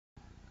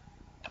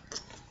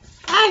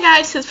Hi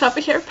guys, it's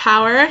Puppy Hair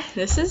Power.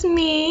 This is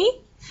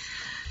me.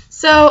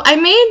 So I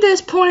made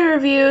this pony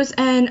reviews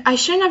and I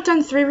shouldn't have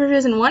done 3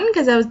 reviews in one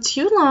because that was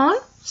too long.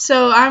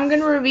 So I'm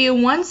going to review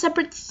one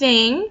separate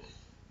thing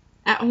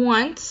at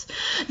once.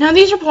 Now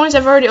these are ponies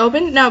I've already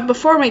opened now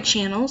before my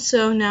channel,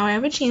 so now I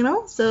have a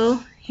channel. So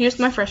here's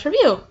my first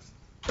review.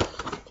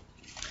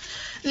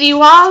 The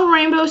Wild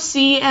Rainbow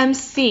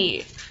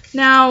CMC.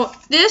 Now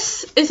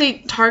this is a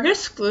Target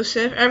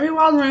exclusive. Every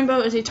Wild Rainbow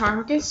is a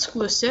Target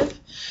exclusive.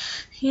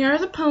 Here are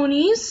the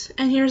ponies,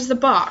 and here's the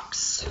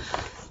box.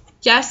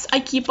 Yes, I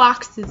keep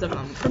boxes of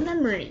them for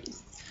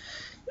memories.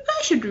 You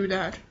guys should do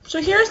that. So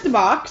here's the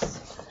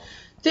box.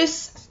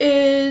 This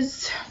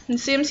is the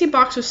CMC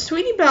box with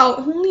Sweetie Belle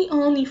only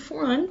on the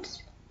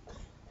front.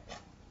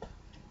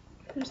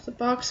 Here's the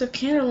box of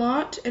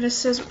Canterlot, and it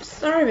says,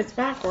 sorry if it's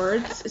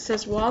backwards, it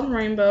says Wild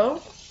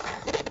Rainbow.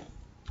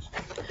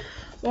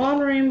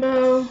 Wild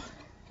Rainbow,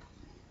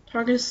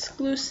 Target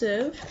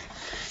exclusive.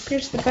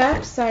 Here's the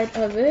back side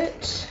of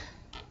it.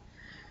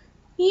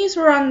 These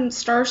were on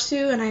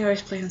Starsu, and I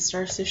always play on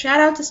Starsu. Shout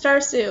out to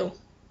Starsu.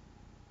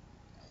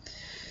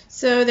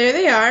 So there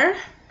they are,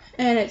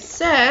 and it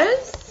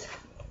says,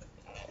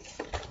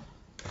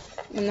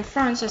 in the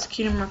front it says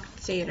Kingdom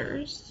Market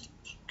Satyrs.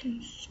 You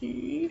can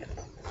see. It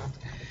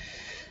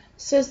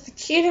says the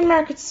Kingdom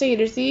Market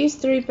Satyrs. These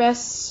 3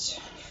 best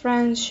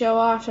friends show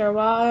off their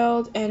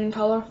wild and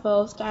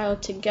colorful style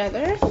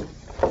together.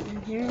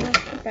 And here are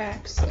the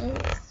back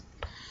slips.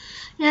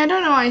 Yeah, I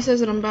don't know why it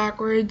says it on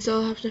backwards.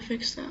 I'll have to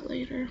fix that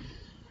later,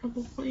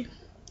 probably.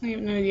 I have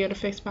no idea how to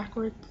fix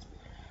backwards.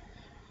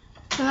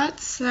 So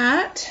that's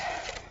that.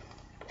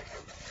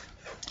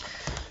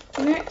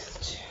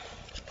 Next,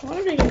 what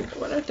if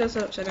it does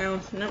upside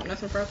down? Nope,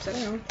 nothing for upside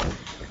down.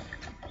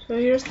 So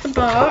here's the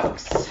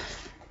box.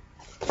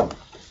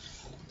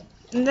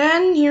 And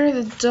then here are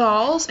the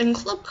dolls and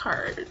club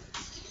cards.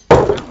 I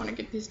don't want to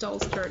get these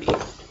dolls dirty.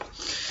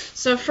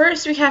 So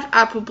first we have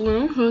Apple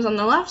Bloom, who's on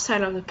the left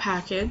side of the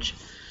package.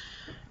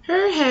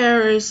 Her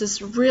hair is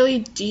this really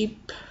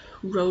deep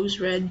rose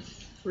red.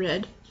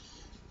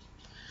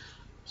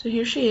 So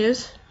here she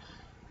is.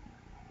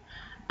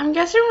 I'm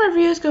guessing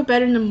reviews go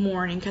better in the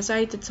morning because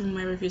I did some of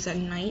my reviews at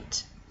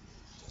night.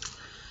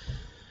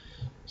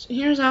 So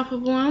here's Apple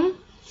Bloom.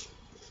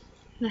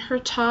 And her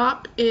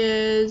top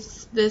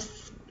is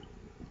this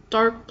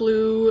dark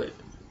blue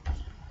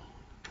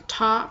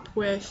top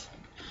with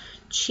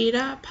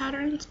cheetah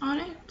patterns on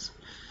it.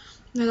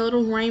 And a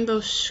little rainbow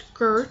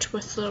skirt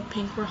with little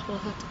pink ruffles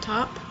at the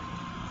top.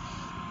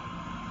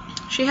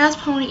 She has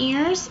pony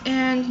ears,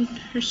 and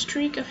her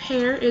streak of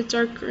hair is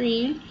dark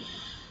green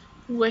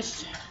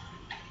with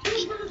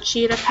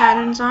cheetah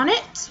patterns on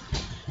it.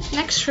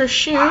 Next, her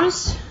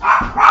shoes.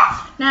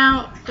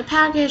 Now, the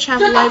package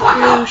have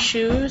light blue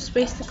shoes,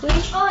 basically.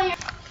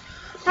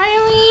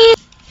 Riley!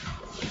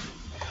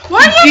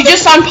 Why you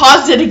just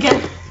unpaused it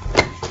again?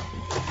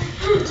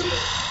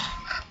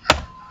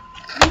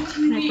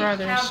 My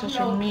brother is such a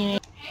meanie.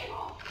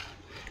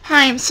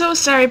 Hi, I'm so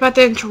sorry about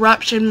the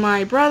interruption.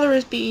 My brother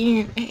is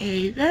being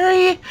a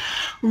very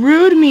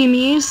rude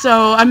meanie,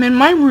 so I'm in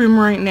my room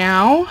right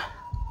now.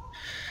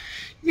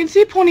 You can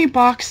see pony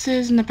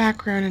boxes in the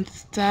background and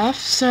stuff.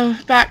 So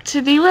back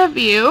to the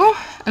review.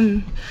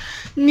 I'm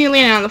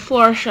kneeling on the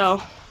floor,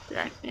 so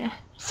right there.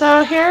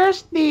 So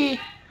here's the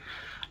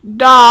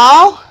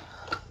doll.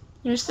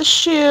 Here's the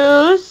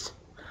shoes.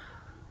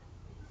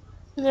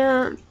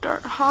 They're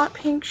dark hot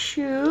pink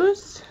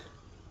shoes.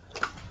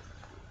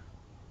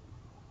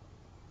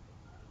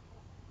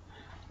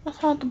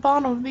 That's on the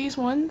bottom of these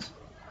ones.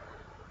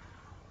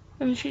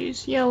 And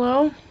she's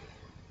yellow.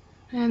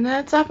 And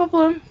that's Apple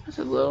Bloom. There's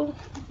a little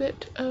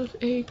bit of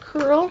a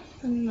curl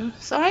on the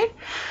side.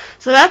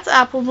 So that's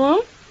Apple Bloom.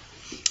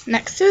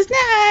 Next is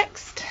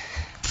next.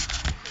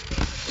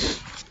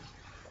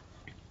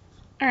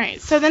 Alright,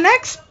 so the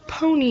next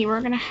pony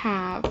we're gonna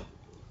have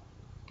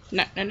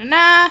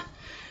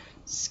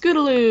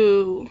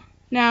Scootaloo.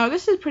 Now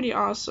this is pretty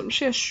awesome.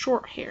 She has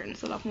short hair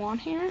instead of long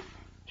hair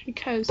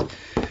because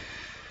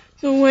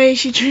the way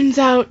she turns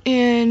out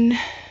in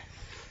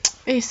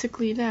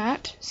basically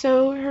that.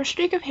 So her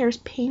streak of hair is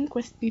pink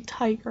with the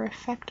tiger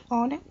effect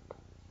on it.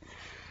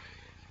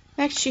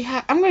 Next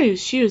I'm going to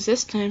use shoes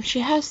this time. She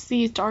has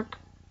these dark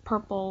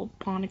purple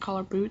pony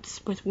color boots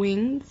with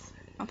wings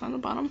up on the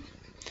bottom.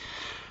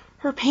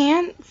 Her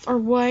pants are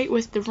white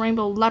with the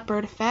rainbow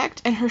leopard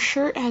effect, and her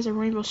shirt has a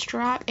rainbow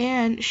strap,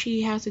 and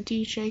she has a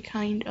DJ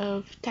kind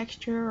of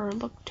texture or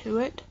look to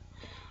it.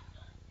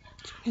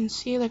 So you can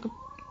see like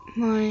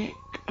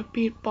a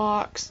beat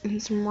box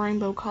and some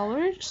rainbow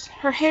colors.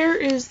 Her hair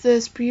is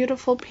this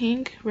beautiful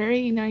pink,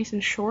 very nice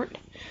and short.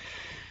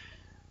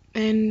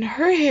 And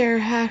her hair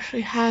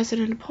actually has it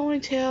in a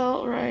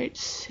ponytail right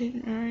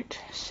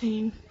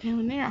seen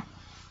down there.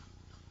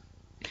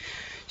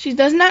 She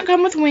does not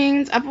come with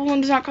wings. Apple Bloom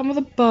does not come with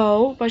a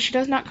bow, but she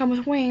does not come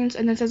with wings,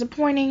 and this is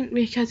disappointing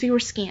because we were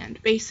scanned,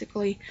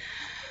 basically.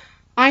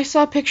 I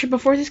saw a picture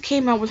before this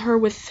came out with her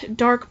with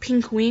dark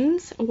pink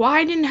wings.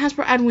 Why didn't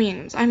Hasbro add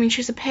wings? I mean,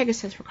 she's a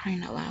Pegasus for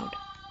crying out loud.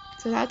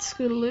 So that's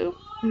Scootaloo.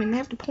 I mean, they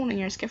have the pony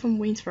ears. Give them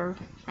wings for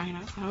crying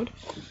out loud.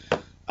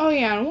 Oh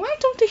yeah, and why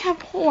don't they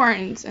have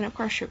horns? And of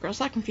course, Sugar's.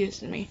 That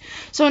confuses me.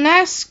 So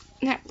next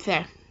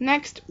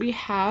we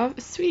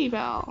have Sweetie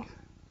Belle.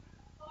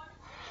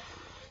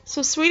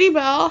 So Sweetie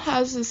Belle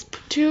has this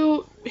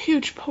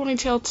huge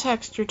ponytail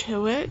texture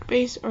to it,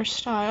 base or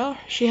style.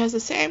 She has the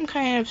same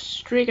kind of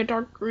streak of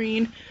dark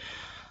green,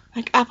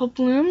 like apple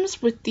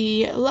blooms, with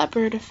the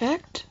leopard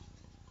effect.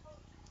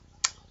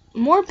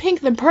 More pink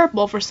than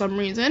purple for some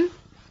reason.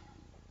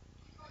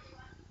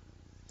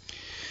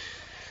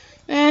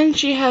 And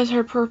she has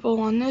her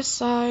purple on this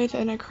side,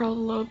 and I curled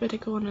a little bit to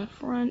go in the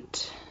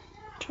front.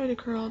 Tried to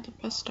curl the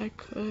best I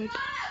could.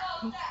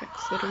 I'll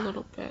fix it a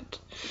little bit.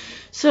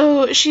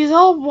 So she's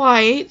all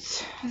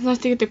white. I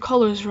have to get the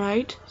colors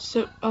right.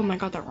 So, oh my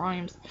god, that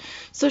rhymes.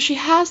 So she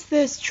has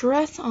this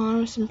dress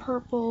on with some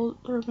purple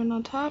ribbon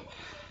on top,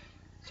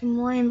 some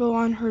rainbow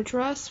on her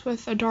dress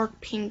with a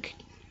dark pink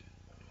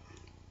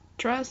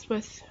dress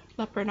with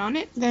leopard on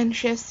it. Then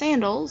she has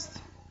sandals.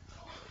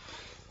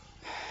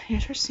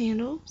 Here's her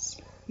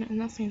sandals.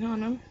 Nothing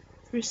on them.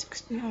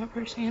 360 of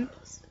her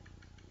sandals.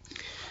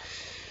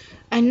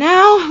 And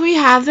now we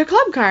have the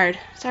club card.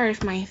 Sorry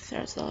if my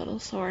throat's a little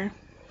sore.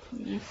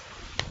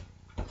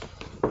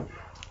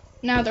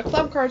 Now the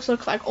club cards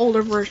look like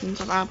older versions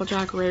of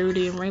Applejack,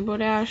 Rarity, and Rainbow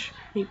Dash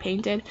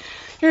repainted.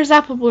 Here's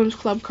Apple Bloom's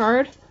club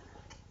card.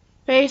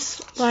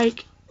 Face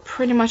like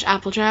pretty much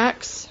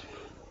Applejack's.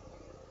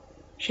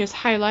 She has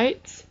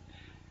highlights.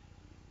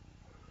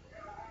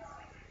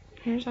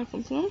 Here's Apple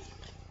Bloom.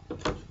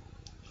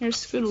 Here's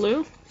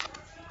Scootaloo.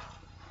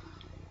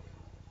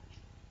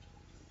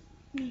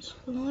 Here's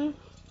Scootaloo.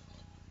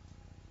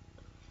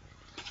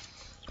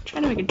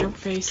 Trying to make a jerk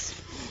face.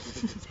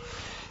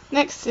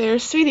 Next,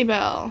 there's Sweetie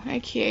Belle,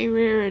 aka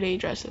Rarity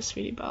dressed as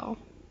Sweetie Belle.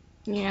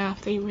 Yeah,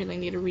 they really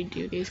need to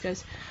redo these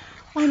guys.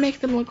 Why make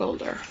them look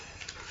older?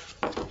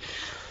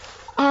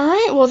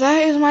 Alright, well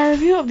that is my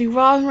review of the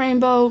Raw and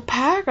Rainbow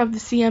pack of the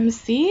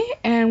CMC,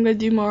 and I'm going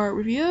to do more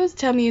reviews.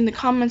 Tell me in the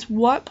comments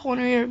what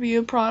pony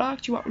review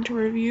product you want me to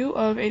review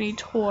of any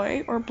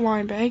toy or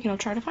blind bag, and I'll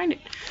try to find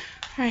it.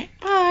 Alright,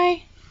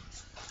 bye!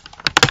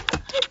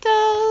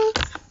 Ta-da!